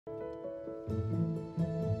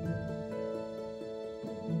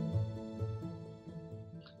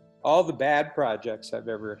all the bad projects I've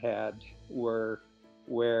ever had were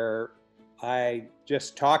where I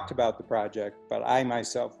just talked about the project, but I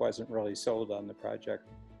myself wasn't really sold on the project.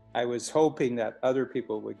 I was hoping that other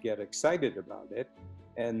people would get excited about it,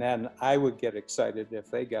 and then I would get excited if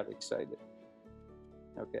they got excited.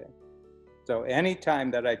 Okay. So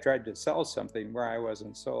anytime that I tried to sell something where I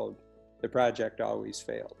wasn't sold, the project always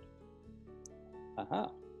failed.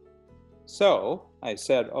 So I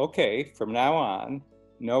said, okay, from now on,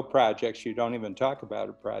 no projects. You don't even talk about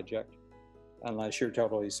a project unless you're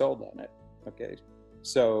totally sold on it. Okay.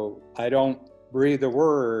 So I don't breathe a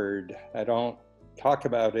word. I don't talk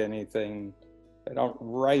about anything. I don't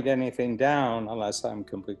write anything down unless I'm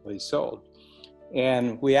completely sold.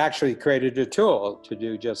 And we actually created a tool to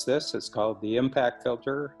do just this. It's called the impact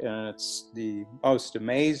filter, and it's the most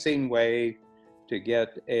amazing way to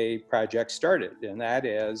get a project started. And that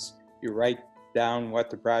is, you write down what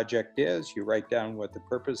the project is, you write down what the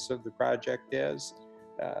purpose of the project is,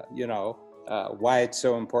 why it's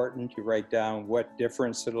so important, you write down what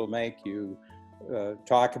difference it'll make, you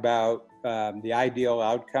talk about the ideal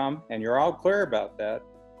outcome, and you're all clear about that.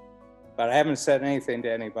 But I haven't said anything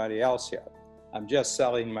to anybody else yet. I'm just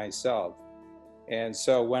selling myself. And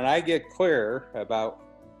so when I get clear about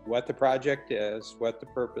what the project is, what the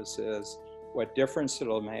purpose is, what difference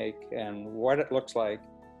it'll make, and what it looks like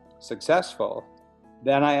successful,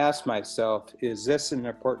 then I ask myself, is this an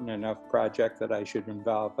important enough project that I should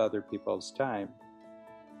involve other people's time?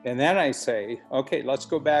 And then I say, okay, let's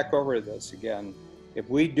go back over this again. If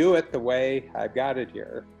we do it the way I've got it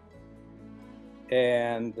here,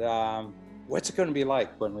 and what's it going to be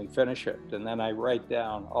like when we finish it? And then I write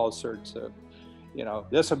down all sorts of,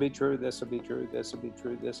 this will be true, this will be true, this will be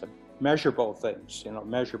true, measurable things,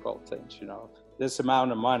 this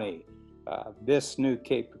amount of money, this new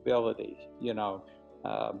capability,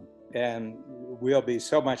 and we'll be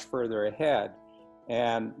so much further ahead.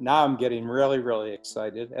 And now I'm getting really, really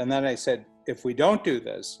excited. And then I said, if we don't do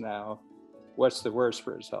this now, what's the worst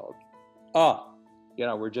result?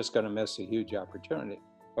 We're just going to miss a huge opportunity.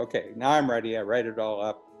 Okay, now I'm ready. I write it all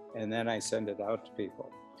up, and then I send it out to people.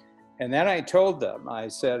 And then I told them, I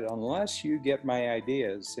said, unless you get my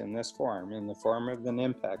ideas in this form, in the form of an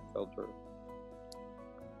impact filter,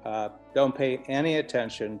 don't pay any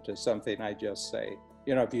attention to something I just say.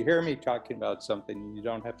 If you hear me talking about something, you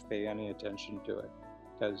don't have to pay any attention to it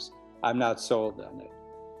because I'm not sold on it.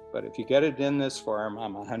 But if you get it in this form,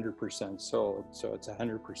 I'm 100% sold. So it's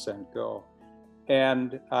 100% go.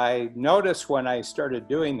 And I noticed when I started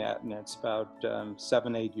doing that, and it's about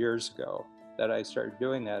 7-8 years ago that I started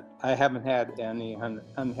doing that, I haven't had any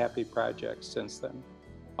unhappy projects since then.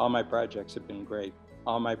 All my projects have been great.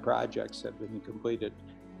 All my projects have been completed.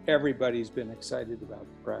 Everybody's been excited about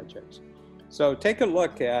the projects. So take a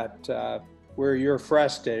look at where you're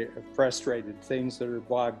frustrated, things that are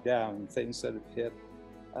bogged down, things that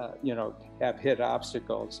have hit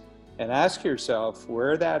obstacles. And ask yourself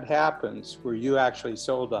where that happens, where you actually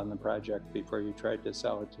sold on the project before you tried to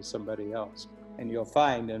sell it to somebody else. And you'll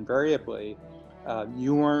find invariably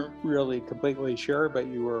you weren't really completely sure, but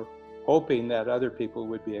you were hoping that other people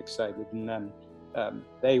would be excited, and then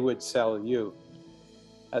they would sell you.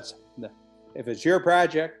 If it's your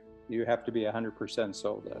project, you have to be 100%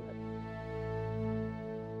 sold on it.